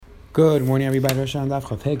Good morning, everybody. Rosh Hashanah Daf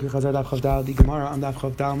Chav Hey, Chazar Daf Chav Dal. The Gemara on Daf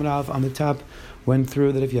Chav Dal Manav on the top went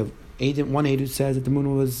through that if you have one aid who says that the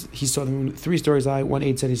moon he saw the moon 3 stories high, one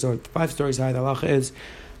aid said he saw it 5 stories high. The halacha is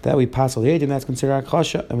that we pass all the aid, and that's considered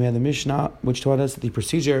akasha. And we had the Mishnah which taught us that the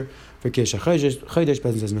procedure for Kisha Chodesh,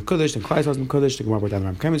 Bezin says Mekudesh, and Klai says Mekudesh. The Gemara brought down the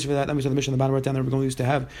Ram Kemis for that. Then we saw the Mishnah on the bottom brought down there. We're going to used to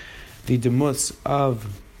have the demus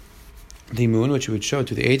of the moon, which we would show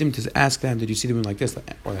to the Eidim to ask them, did you see the moon like this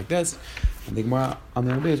or like this? And the Gemara on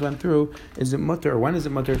the Rebbeis went through, is it mutter, or when is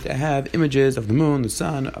it mutter to have images of the moon, the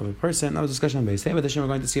sun, of a person? That was a discussion on Beis. But we're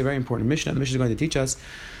going to see a very important Mishnah. The Mishnah is going to teach us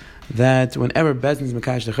that whenever Bezin is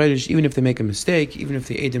Mekadosh the Chodesh, even if they make a mistake, even if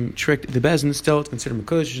the Eidim tricked the Bezin, still it's considered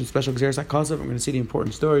Mekadosh, and special Gzeres HaKasav. We're going to see the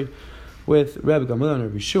important story with Rabbi Gamliel and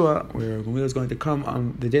Rabbi Yeshua, where Gamliel is going to come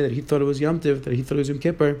on the day that he thought it was Yom Tiv, that he thought it was Yom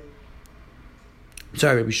Kippur.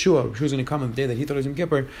 Rabbi Yeshua was going to come on the day that he thought it was Yom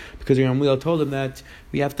Kippur, because Gamliel told him that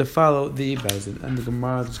we have to follow the Bezin. And the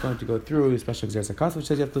Gemara is going to go through, especially Gzeres HaKasav, which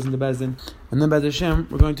says you have to listen to Bezin. And then Bez Hashem,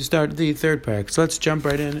 we're going to start the third parak. So let's jump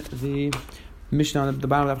right in. The Mishnah on the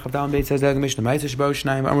bottom of Chavdal and Beit says that the Mishnah Ma'aseh Shabo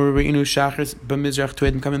Shnayim Amar Rabbeinu Shachris B'Mizrach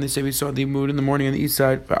Tuedim come in. They say we saw the moon in the morning on the east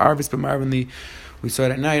side, Arvis B'Marv we saw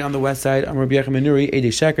it at night on the west side. Amar Rabbi Yechim Menuri Eidei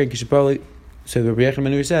Sheker Kishapoli. So Rabbi Yechim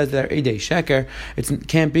Menuri says that Eidei Sheker, it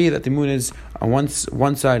can't be that the moon is on one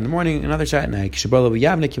side in the morning, another side at night. Kishabola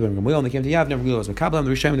B'Yavne Kibbutz Gamliel, and they came to Yavne. Gamliel was Mekablam.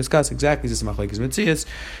 The Rishonim discuss exactly is this Machlekes Metzias,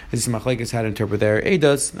 is this Machlekes how to interpret their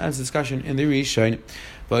Eidos. That's a discussion in the Rishonim.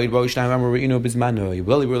 There were 2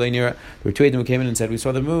 Eidim who came in and said we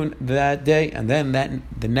saw the moon that day, and then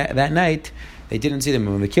that night they didn't see the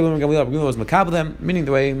moon. The Kibbutz Gamliel was Mekabel them, meaning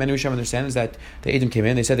the way many Rishonim understand is that the Eidim came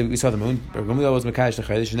in, they said that we saw the moon, Gamliel was Mekadosh the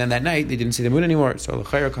Chodesh, and then that night they didn't see the moon anymore. So the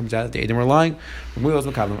Chayra comes out that the Eidim were lying. Gamliel was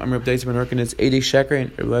Mekabel them. Amr Reb Deisa ben Orkin is Eidei Sheker,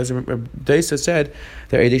 and Reb Deisa said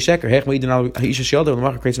they're Eidei Sheker. How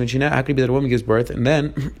could it be that a woman gives birth and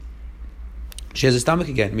then she has a stomach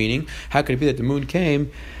again? Meaning, how could it be that the moon came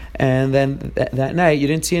and then that night you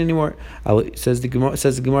didn't see it anymore? Says the Gemara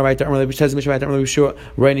right there. Says the Mishnah right there. Rabbi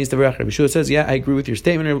Yeshua says, yeah, I agree with your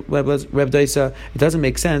statement, Reb Deisa. It doesn't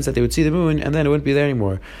make sense that they would see the moon and then it wouldn't be there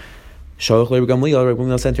anymore.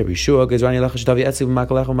 Gamliel sent Rabbi Yeshua. Gamliel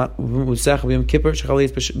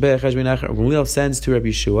sends to Rabbi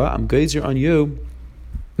Yeshua, I'm geyser on you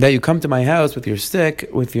that you come to my house with your stick,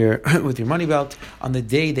 with your money belt, on the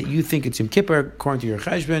day that you think it's Yom Kippur, according to your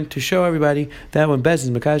cheshbon, to show everybody that when Bez is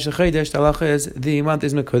Mekadosh Chodesh, the halacha is the month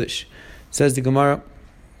is Mekudesh. Says the Gemara.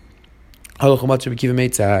 So the Gemara is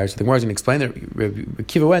going to explain that Rabbi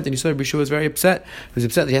Kiva went and he saw Rabbi Yeshua was very upset. He was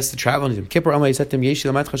upset that he has to travel and Yom Kippur. He said to him, I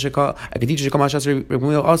can teach you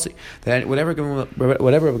that whatever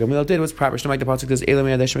Gamliel did was proper. Like the pasuk says,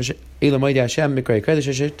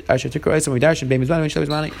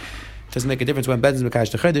 doesn't make a difference when Bezin is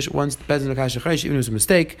Mekadosh the Chodesh. Once Bezin is Mekadosh the Chodesh, even if it was a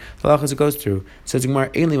mistake, the halacha it goes through. Says the Gemara,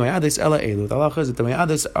 Einli Mayadis Ela Elu. The halacha is that the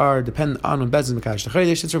Mayadis are dependent on when Bezin is Mekadosh the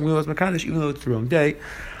Chodesh. Since Gamliel was Mekadosh, even though it's the wrong day,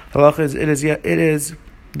 the halacha is it is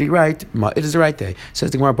the right day.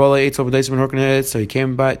 Says the Gemara, Bola ate over Deisa ben Horkanet, so he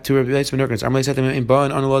came by to Rabbi Deisa ben Horkanet. Amalei said to him, in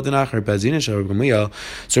Ba'an Anulad Denach, or Bazina Shal Rabbi Gamliel.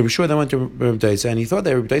 So Rabbi Yeshua then went to Rabbi Deisa, and he thought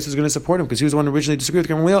that Rabbi Deisa was going to support him because he was the one who originally disagreed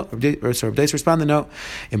with Gamliel. So Rabbi Deisa responded, no.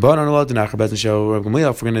 In Ba'an Anulad Denach, or Bazina Shal Rabbi Gamliel,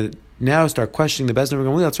 if we're going to now start questioning the Bezin of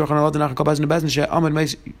Gamliel,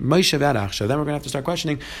 then we're going to have to start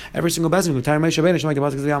questioning every single Bezin.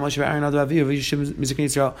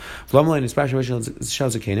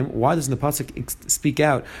 Why doesn't the pasuk speak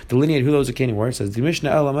out, delineate who those Zakanim were? It says the Mishnah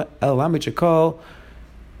El Lamichakol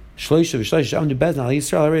that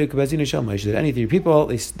any 3 people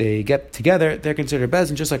they get together, they're considered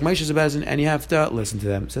bezin, just like Moshe is a bezin, and you have to listen to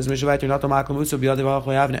them. It says so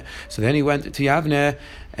then he went to Yavne,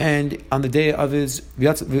 and on the day of his so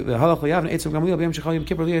it says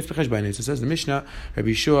the Mishnah, Rabbi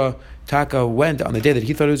Yeshua Taka went on the day that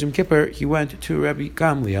he thought it was Yom Kippur, he went to Rabbi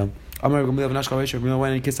Gamliel. Amar Gamliel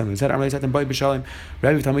went and kissed him. He said, Rabbi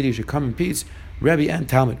Talmud, you should come in peace. Rebbe and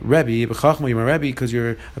Talmud. Rebbe, b'chachma, you're my Rebbe because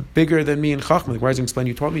you're bigger than me in chachma. The Gemara explain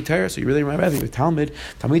you taught me Torah, so you're really my Rebbe. With Talmud,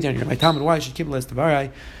 you're my Talmud. Why? You should keep less tavarai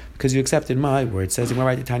because you accepted my word. It says in my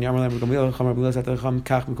right to Tanya, Amar Gamliel, Chamar Gamliel said to Cham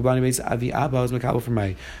Kach Mekubani Beis Avi Abba was Mekabel from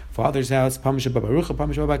my father's house. Pamisha Babarucha,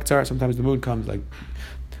 Pamisha Babaktzar. Sometimes the moon comes like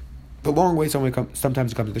the long way.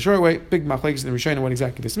 Sometimes it comes the short way. Big machlekes in the Rishonim what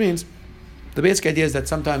exactly this means. The basic idea is that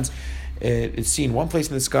sometimes it's seen one place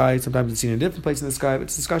in the sky, sometimes it's seen in a different place in the sky, but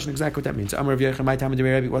it's a discussion exactly what that means. Amar Rav Yechim, my time in the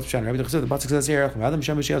Rebbe, what's Pshan? Rabbi the pasuk says here, the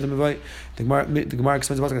Gemara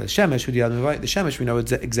explains the pasuk the Shemesh, who the Shemesh, we know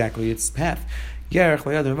exactly its path.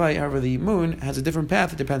 However, the moon has a different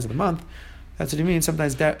path, it depends on the month. That's what it means.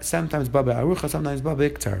 Sometimes Baba Arucha, sometimes Baba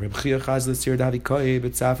Iktar. Reb Chia Chaz L'Sir Davi Koi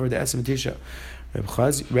B'Tzafar the Esem Tisha.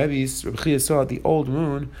 Rebbe Chia saw the old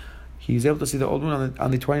moon. He was able to see the old moon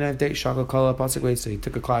on the 29th day. Shakal Kala Pasuk Way. So he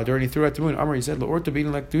took a cloud and he threw it at the moon. Amar, he said, he threw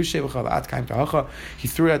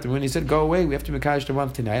it at the moon. He said, go away. We have to Mekadosh the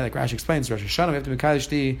month tonight. Like Rashi explains, Rosh Hashanah, we have to Mekadosh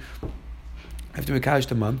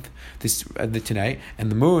the month tonight, and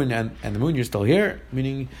the moon you're still here.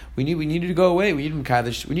 Meaning we need to go away. We need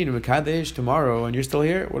Mekadosh tomorrow, and you're still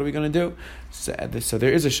here. What are we going to do? So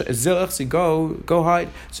there is a zil go hide.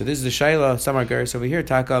 So this is the shayla Samar Geras over here.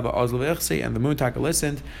 Taka ba'ozl and the moon Taka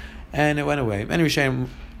listened, and it went away. Anyway, Shem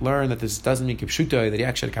learned that this doesn't mean kipshuta that he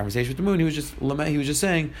actually had a conversation with the moon. He was just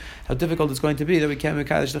saying how difficult it's going to be that we can't make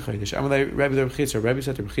Mekadosh the Chodesh. Amalei Rabbi the Rebbe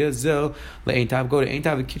said to Rebbe Zil le'ein tav, go to ein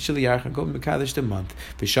tav kitchel yarch and go Mekadosh the month.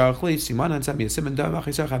 V'shar chli siman and sami yasimin dav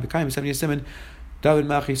machisar chavikaim sami yasimin David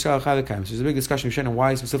Machisar chavikaim. So there's a big discussion of Shannon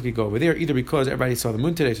why specifically go over there. Either because everybody saw the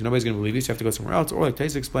moon today, so nobody's going to believe you, so you have to go somewhere else, or like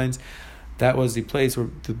Taisa explains, that was the place where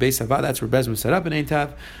the base of that's where Bez was set up in ein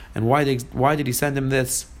tav, and why did he send him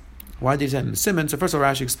this? Why did he send him Simon? So first of all,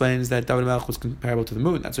 Rashi explains that David Melech was comparable to the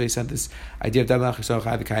moon. That's why he sent this idea of David Melech Yisrael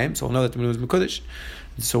Chavikaim. So we'll know that the moon was Mekudesh.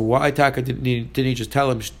 So why Taka didn't he just tell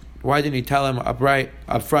him? Why didn't he tell him up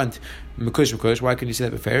front Mekudesh? Why couldn't he say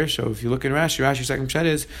that before? So if you look in Rashi's second pshat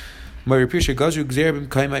is Ma'Ripisha Gazu Gzer Bim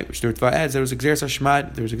Kaimai, which the Ritva adds there was Gzer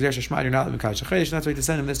Shashmad. You're not in Mekadosh Chodesh, and that's why he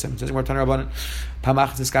sent him this time. It says more Tanar Rabbanan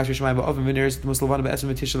Pamach Tzkash Shemai Ba'Oven V'Neres Muslavana Ba'Esem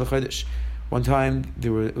V'Tisha L'Chodesh. One time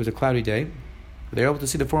it was a cloudy day. They were able to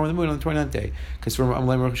see the form of the moon on the 29th day. Because from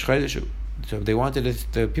so they wanted it,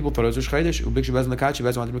 the people thought it was Rosh Chodesh. Ubikshu Bez Makashi,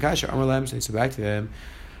 Bez wanted Makashi. Amalem, so they said back to them.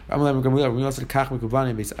 Amalem Gamula, we also Kach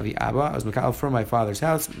Mikubani Base Avi Abba. I was Makal from my father's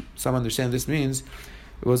house. Some understand this means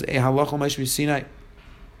it was a halacha Meshvi Sinai.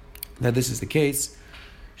 That this is the case.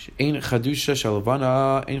 Ein Chadusha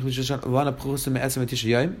Shalavana, Ein Chadusha Shalavana Prusim Esem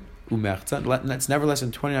Tishayim. That's never less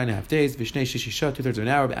than 29 and a half days. Vishnei Shishisha, 2/3 of an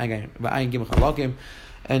hour. V'ayin Gimel Chalakim.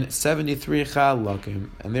 And 73 chalakim,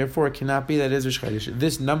 and therefore it cannot be that it is Rosh Chodesh.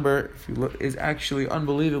 This number, if you look, is actually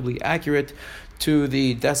unbelievably accurate to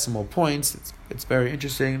the decimal points. It's very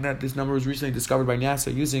interesting that this number was recently discovered by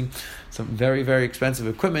NASA using some very, very expensive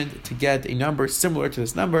equipment to get a number similar to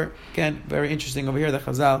this number. Again, very interesting over here that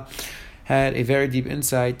Chazal had a very deep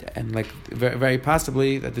insight, and like very, very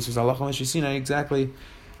possibly that this was Allah Sinai, exactly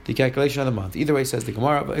the calculation of the month. Either way, says the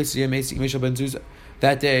Gemara,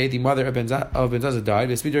 that day, the mother of Ben Zaza died.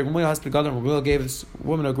 Gamliel gave this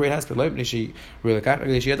woman a great husband.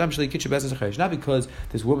 Not because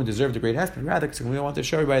this woman deserved a great husband, rather because Gamliel wanted to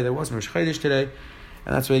show everybody there wasn't Rosh Chodesh today,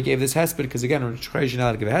 and that's why he gave this hesped. Because again, Rosh Chodesh, you're not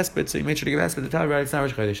allowed to give a hesped, so he made sure to give a hesped to tell everybody it's not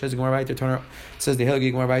Rosh Chodesh. Says the Gemara right there. Says the Hilgi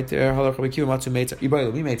Gemara right there. Halach Rabbi Matzu Meitzer.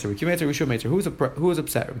 Ibayla we Meitzer. Rabbi Meitzer. Rishu Meitzer. Who was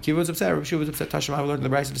upset? Rabbi was upset. Rabbi was upset. Tashma I learned in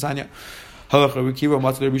the Brayso of Sanya. Halach Rabbi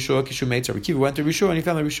Matzu Rishu Kishu Meitzer. Rabbi went to Rishu and he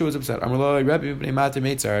found that Rishu was upset. Amrullah Rabbi Bnei Matzu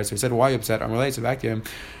Meitzer. So he said, why are you upset? Amrullah said back to him,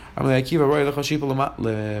 I would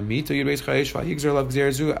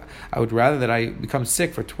rather that I become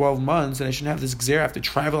sick for 12 months and I shouldn't have this gzer. I have to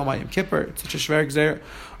travel on my Yom Kippur. It's such a shver gzer.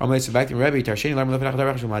 He said back to him, Rebbe, he said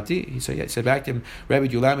back to him, Rebbe,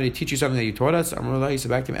 do you allow me to teach you something that you taught us? He said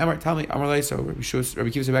back to him, Emor, tell me. So Rabbi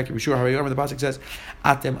Kiva said back to him, the pasuk says,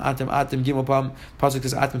 Atem, Gimel Pam. The pasuk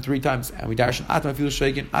says Atem 3 times, and we darshan Atem feel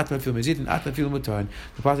shaken, Atem feel mezid, and Atem feel mutan.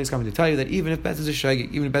 The pasuk is coming to tell you that even if Bezin is a shaken,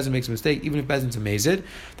 even if Bezin makes a mistake, even if Bezin's a mezid,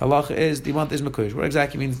 the halacha is the month is Mekudesh. What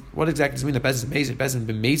exactly does it mean that Bezin is amazing? Bezin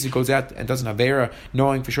b'mezid goes out and doesn't have Avera,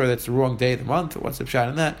 knowing for sure that's the wrong day of the month. What's the pshat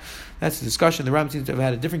in that? That's the discussion. The Ram seems to have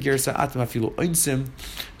had a different girsa, Atem afilu oinsim,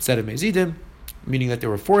 instead of mezidim, meaning that they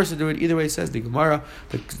were forced to do it. Either way, says the Gemara,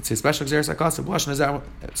 it's a special Xeris HaKasav,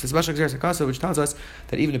 it's a special Xeris HaKasav, which tells us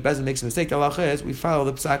that even if Bezin makes a mistake, the halacha is we follow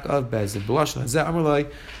the psak of Bezin. B'lashon hazeh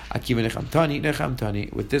amrloi, Akiva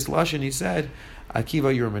nechamtani. With this lashon, he said,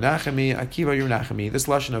 Akiva Yer Menachemi, Akiva Yer Menachemi. This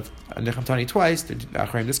lashon of Nechamtani twice, the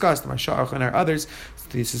Achraim discussed, the Mashach and our others.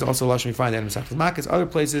 This is also a lashon we find in Masechtas Makkos. Other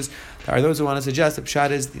places, there are those who want to suggest that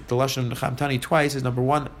Pshat is the lashon of Nechamtani twice is number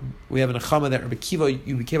one. We have an Nechama that Rabbi Kiva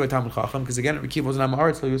you became a Talmud Chacham, because again Rabbi Kiva was an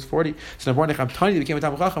Amaretz, so he was 40. So number one Nechamtani, they became a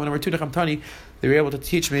Talmud Chacham, and number two Nechamtani, they were able to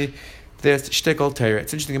teach me this shtickle Torah.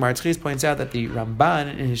 It's interesting. Gemara Tzchis points out that the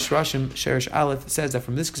Ramban in his Shirashim Sherish Aleph says that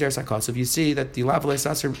from this Gzeres HaKasav you see that the Lav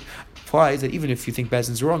Sasser applies that even if you think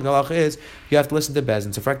Bezin's wrong, the halacha is you have to listen to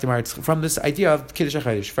Bezin. So from this idea of Kiddush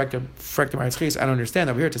HaChadosh, Gemara Tzchis, I don't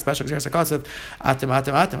understand over here. It's a special Gzeres HaKasav. Atem. I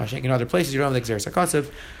think in other places you don't have the Gzeres HaKasav.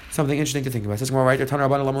 Something interesting to think about. It says more right there. Tanar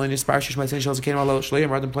Rabban Lamalin Ispar Shishmai Sin Shel Zakein Malo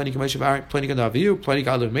Shleim rather than plenty Kameshav plenty Gadaviu plenty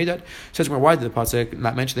Gadav Medat. Says more why did the pasuk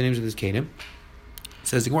not mention the names of this Canaan?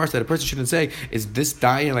 Says the Gemara that a person shouldn't say, is this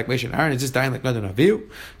dying like Moshe and Aaron? Is this dying like Nadav and Avihu?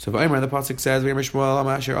 So V'aymer, the pasuk says, V'aymer Shmuel,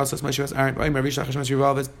 Amasher, also Moshe and Aaron, V'aymer V'yishlach Hashem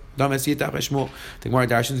Shrivav, Damas Yitach Shmuel. The Gemara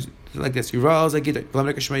Darshan like this. Yural is like Gidon.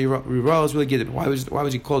 Yural is really Gidon. Why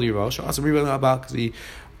was he called Yural? So also Yural about because he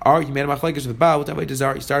made a machlekes with the Baal with Avodah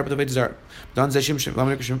Zarah. He started with Avodah Zarah. Why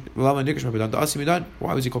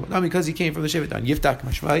was he called? Not because he came from the Shevet. Yiftach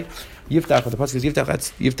Mashmai. Yiftach. The pasuk is Yiftach.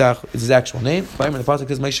 That's Yiftach is his actual name. The pasuk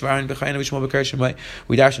is Meishvarin B'Chayin V'Shmuel B'Ker Shemai.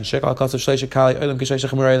 We dash in Shekal Kasav Shleisha Kali Olam K'Shleisha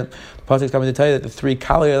Chamur Olam. The pasuk is coming to tell you that the three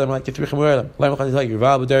Kali Olam like the three Chamur Olam. Let me tell you.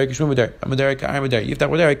 Yuval B'Derek Yishmuel B'Derek. Amaderic Aram B'Derek. Yiftach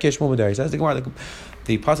B'Derek Yishmuel B'Derek. Says the Gemara.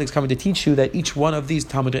 The pasuk is coming to teach you that each one of these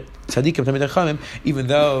Talmud Tzadikim, Talmid Chachamim, even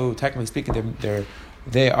though technically speaking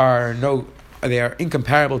they are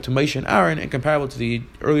incomparable to Moshe and Aaron, incomparable to the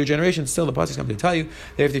earlier generations. Still, the pasuk is coming to tell you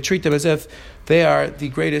they have to treat them as if they are the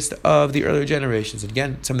greatest of the earlier generations. And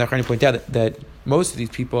again, some of the Achronim point out that most of these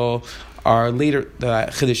people are later. The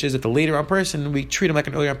Chiddush is that the later on person we treat him like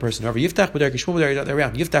an earlier on person. However, Yiftach B'Derek Shmuel B'Derek is not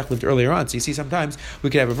around. Yiftach lived earlier on, so you see sometimes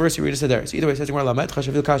we could have a verse you read a Seder. So either way, it says it comes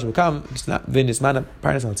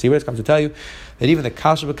to tell you that even the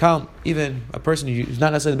Kasha B'Kam, even a person who's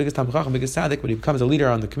not necessarily the biggest Talmid Chacham, biggest tzaddik, but he becomes a leader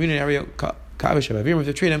on the community area, Kavish Avim, if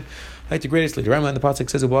they treat him like the greatest leader. Remember, the pasuk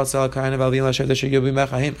says, pasuk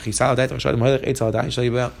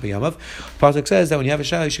says that when you have a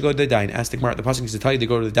shayla, you should go to the dain. Ask the Gemara. The pasuk is to tell you to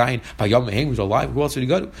go to the dain by Yom Mahing, who's alive. Who else would you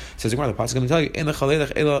go to? Says the Gemara. The pasuk is going to tell you, the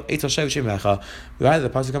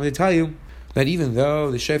pasuk is going to tell you that even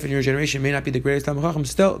though the shayf in your generation may not be the greatest Talmid Chacham,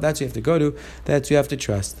 still that's who you have to go to, that's who you have to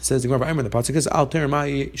trust. It says the Gemara, the pasuk says, you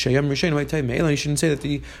shouldn't say that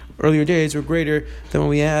the earlier days were greater than what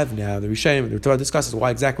we have now. The Rishayim, the Ritva discusses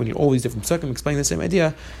why exactly when you all these different psukim explaining the same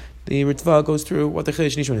idea. The Ritva goes through what the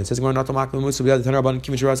Chiddush Nishman is. It says Gemara,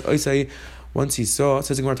 once he saw, it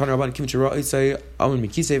says Gemara, once Rabbi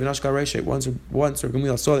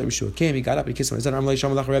Gamliel saw that Rishua came, he got up, he kissed him, he said, and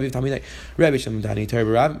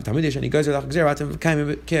he goes and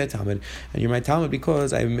you're my Talmud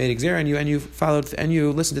because I made Gzera and you followed and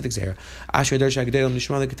you listened to the Gzera.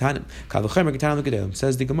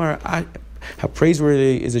 Says the Gemara, how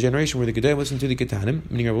praiseworthy is a generation where the Gedolim listen to the Ketanim,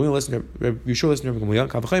 meaning Rabbi listen to Yeshua listen to Rabbi Gamliel,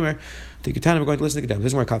 Kav Chaimer, the Ketanim are going to listen to the Gedolim.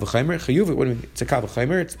 This is where Kav Chaimer, Chayuv, what do you mean? It's a Kav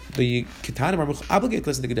Chaimer, it's the Ketanim are obligated to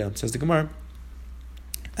listen to the Gedolim. Says the Gemara,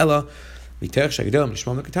 Ella, rather,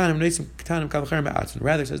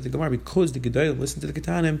 says the Gemara, because the Gedolim listen to the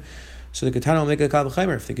Ketanim, so the Ketanim will make a Kav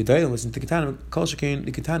Chaimer. If the Gedolim listen to the Ketanim, Kol Shekain,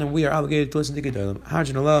 the Ketanim, we are obligated to listen to the Gedolim.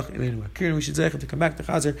 Hajjan Allah, we should say to come back to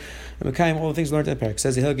Chazer and Mekayim, all the things learned in the parak.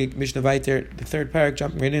 Says the Hilgig Mishnah Vayter, the third parak,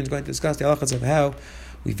 jumping right in, is going to discuss the halachas of how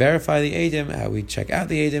we verify the Eidim, how we check out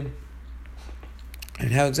the Eidim,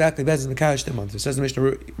 and how exactly Bezdin the Kaddish the month. It says the Mishnah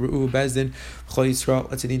Ru'u Bezdin Chol Yisrael.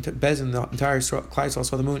 Let's say the Bezdin, the entire Klal Yisrael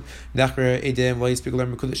saw the moon. Nachra Eidim Lo Yispeak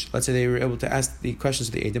Learn Mekudesh. Let's say they were able to ask the questions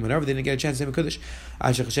to the Eidim, whenever they didn't get a chance to say Mekudesh.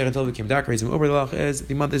 Ashach Hashem until it became dark. Reason Uber the Lach is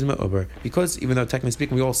the month is Uber, because even though technically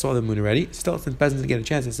speaking we all saw the moon already, still since Bezdin didn't get a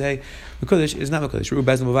chance to say Mekudesh is not Mekudesh. Ru'u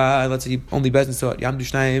Bezdin Muvah. Let's say only Bezdin saw it. Yamdu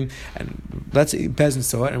Shnayim, and let's say Bezdin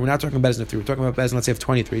saw it, and we're not talking Bezdin of 3. We're talking about Bezdin. Let's say of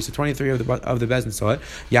 23. So 23 of the Bezdin saw it.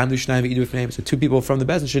 Yamdu Shnayim V'idu Fnayim. So 2 people from the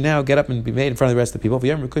Bezdin should now get up and be made in front of the rest of the people.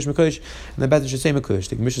 And the Bezdin should say Mekudesh.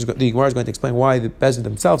 The Gemara is going to explain why the Bezdin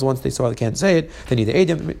themselves, once they saw they can't say it, they need the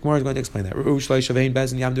Eidim. The Gemara is going to explain that.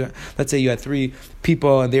 Let's say you had 3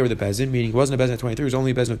 people and they were the Bezdin, meaning it wasn't a Bezdin of 23, it was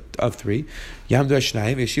only a Bezdin of 3. So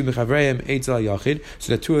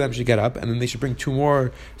that 2 of them should get up, and then they should bring 2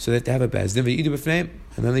 more so that they have a Bezdin.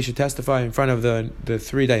 And then they should testify in front of the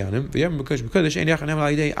 3 Dayanim. Because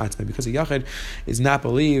a Yachid is not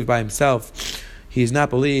believed by himself. He is not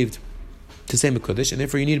believed to say Mekudesh, and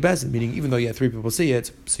therefore you need a Bezdin, meaning even though you have 3 people see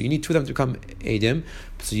it, so you need 2 of them to become Eidim,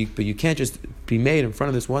 but you can't just be made in front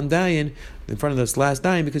of this one Dayan, in front of this last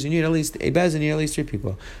Dayan, because you need at least a Bezdin, you need at least 3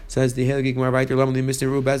 people. Says the Hilgig Gemara right there, why do you need to say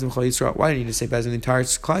Bezdin the entire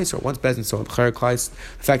Klal Yisrael? Once Bezdin saw it, the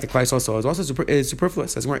fact that Klal Yisrael saw it is also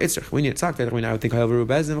superfluous. Says Gemara, we need Tzak, I would think Ru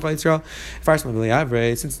Bezdin Klal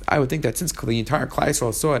Yisrael. Since I would think that since the entire Klal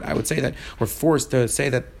Yisrael saw it, I would say that we're forced to say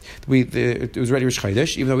that it was already Rish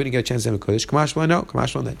Chaydish, even though we didn't get a chance to say Mekudesh. Kamashma, no,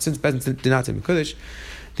 Kamashma, that since Bezdin did not say Mekudesh,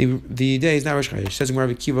 the day is not Rosh Chodesh. Says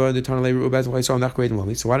Gemara Kiva the Tanalei Ru'ubaz why saw not great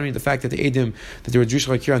and so why don't we need the fact that the Eidim that there were Jewish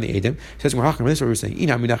Chakir on the Eidim? Says Gemara Hakam, this is what we're saying.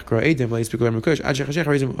 Ina minach kra Eidim la yispeak learn Mekudesh ad shechashech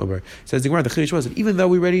harizim over. Says the Gemara the Chiddush was that even though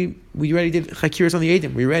we already did Chakiras on the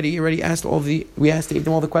Eidim, we already asked the Eidim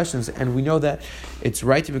all the questions, and we know that it's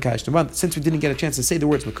right to be Mekadosh the month. Since we didn't get a chance to say the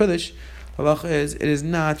words Mekudesh, halacha is it is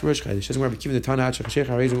not Rosh Chodesh. Says Gemara Kiva the Tana ad shechashech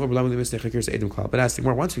harizim over lam the Chakiras Eidim klal. But ask the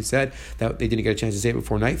Gemara, once we said that they didn't get a chance to say it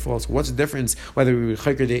before nightfall, so what's the difference whether we would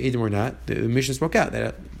Chakir the Eidim or not? The mission spoke out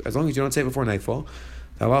that as long as you don't say it before nightfall,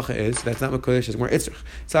 The halacha is that's not Mekudesh, it's more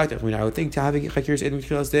Itzrach. I mean, I would think to have a Chakiras Edim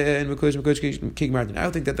Tchilas Din, Mekudesh Kig Martin. I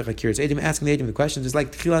don't think that the Chakiras Edim, asking the Edim the questions, is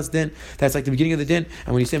like Tchilas Din, that's like the beginning of the Din,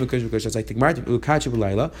 and when you say Mekudesh, that's like the Martin, Ukachi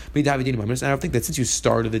B'Laila, B'David Din Mamis. And I don't think that since you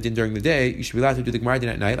started the Din during the day, you should be allowed to do the Martin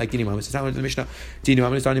at night, like Din Mamis. It's not like the Mishnah, Din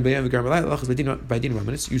Mamis, Dani B'Yam, V'Gar B'Laila, Lachas by Din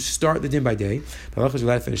Mamis. You start the Din by day, the Lachas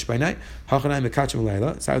allowed to finish by night. Hachanai Mekachi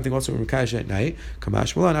B'Laila. So I would think also Mekachi at night,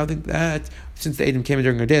 Kamash B'Lan. I would think that since the Edim came in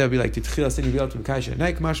during the day, they'll be like the Tchilas Din, you'll be able to Mekachi at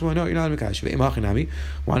night, Kamash B'Lan. No, you're not Mekachi.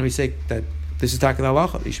 Why don't we say that this is talking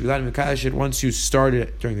about halacha? You should be allowed to mekadosh it once you started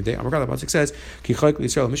it during the day. Amar Pasuk says, "Ki chayk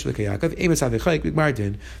l'Yisrael mishpat k'Yaakov, emes hav chayk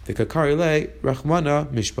b'gmardin, v'kakari le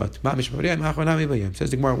rachmana mishpat." Ma mishpat yam hachanami b'yam.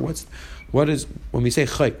 Says the Gemara, what is when we say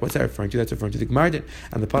chayk? What's that referring to? That's referring to the gmardin,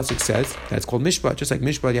 and the pasuk says that's called mishpat. Just like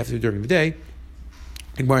mishpat, you have to do during the day.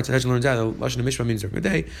 The Gemara learns out the lashon of mishpat means during the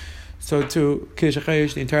day. So to Kiddush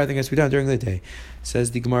HaChayish, the entire thing has to be done during the day. Says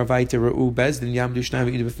the Gemara, Vaita Ra'u Bezdin Yamdu Shnai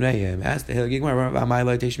V'Idu B'Fneihem. Ask the Gemara,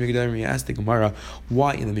 ask the Gemara,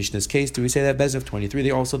 why in the Mishnah's case do we say that Bez of 23, they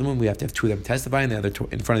all saw the moon, we have to have two of them testify, and the other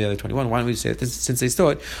in front of the other 21. Why don't we say that since they saw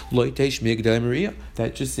it,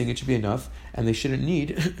 that just saying it should be enough, and they shouldn't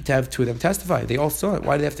need to have two of them testify. They all saw it.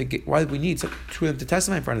 Why do we need two of them to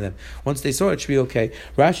testify in front of them? Once they saw it, it should be okay.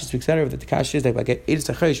 Rashi speaks out of that the Kash is like Edus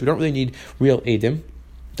HaChayish, we don't really need real Edim.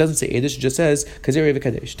 It doesn't say Edis, it just says Kazeri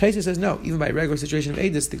V'Kadesh. Taisa says no, even by a regular situation of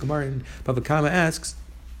Edis, the Gemara in Bava Kama asks,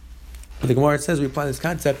 the Gemara says we apply this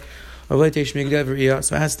concept of Leitesh Migdav Riyah.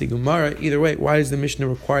 So ask the Gemara, either way, why does the Mishnah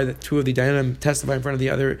require that two of the Dayanim testify in front of the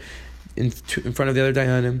other, in front of the other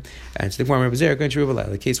Dayanim? And so the Gemara Rebbe going to Rebbe.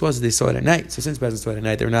 The case was they saw it at night. So since Bezin saw it at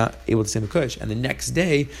night, they're not able to say Mekush. And the next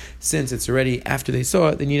day, since it's already after they saw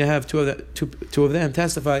it, they need to have two of them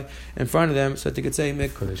testify in front of them so that they could say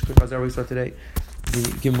Mekush. Quick Bazar we saw today.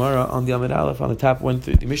 The Gemara on the Amid Aleph on the top went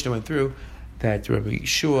through. The Mishnah went through that Rabbi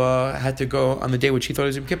Yeshua had to go on the day which he thought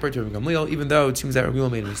was Yom Kippur to Rabbi Gamliel, even though it seems that Rabbi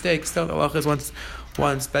Gamliel made a mistake. Still, the halacha is once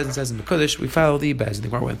Bezin says in the Kodesh, we follow the Bezin. The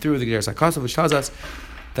Gemara went through the Geras HaKasav, which tells us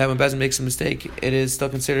that when Bezin makes a mistake, it is still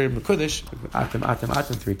considered Mekudesh.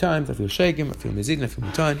 Atem 3 times. I feel shakim, I feel mezidin, I feel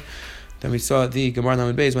mutan. Then we saw the Gemara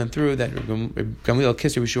Lamed Beis went through that Gamliel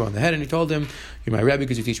kissed Rabbi Yeshua on the head, and he told him, "You're my Rebbe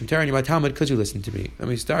because you teach me Torah, and you're my Talmud because you listen to me." Then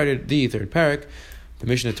we started the third parak. The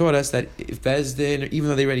Mishnah taught us that if Bezdin, even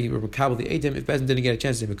though they already were Makabel the Eidim, if Bezdin didn't get a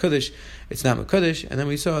chance to say Mekudesh, it's not Mekudesh. And then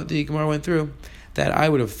we saw the Gemara went through that I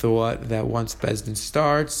would have thought that once Bezdin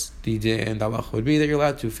starts, the din, the halacha would be that you're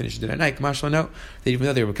allowed to finish the din at night. Kamashla, no. Even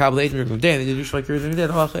though they were Makabel the Eidim during the day, they did usually like during the day.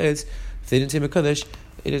 The halacha is, if they didn't say Mekudesh,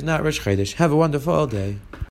 it is not Rosh Chodesh. Have a wonderful day.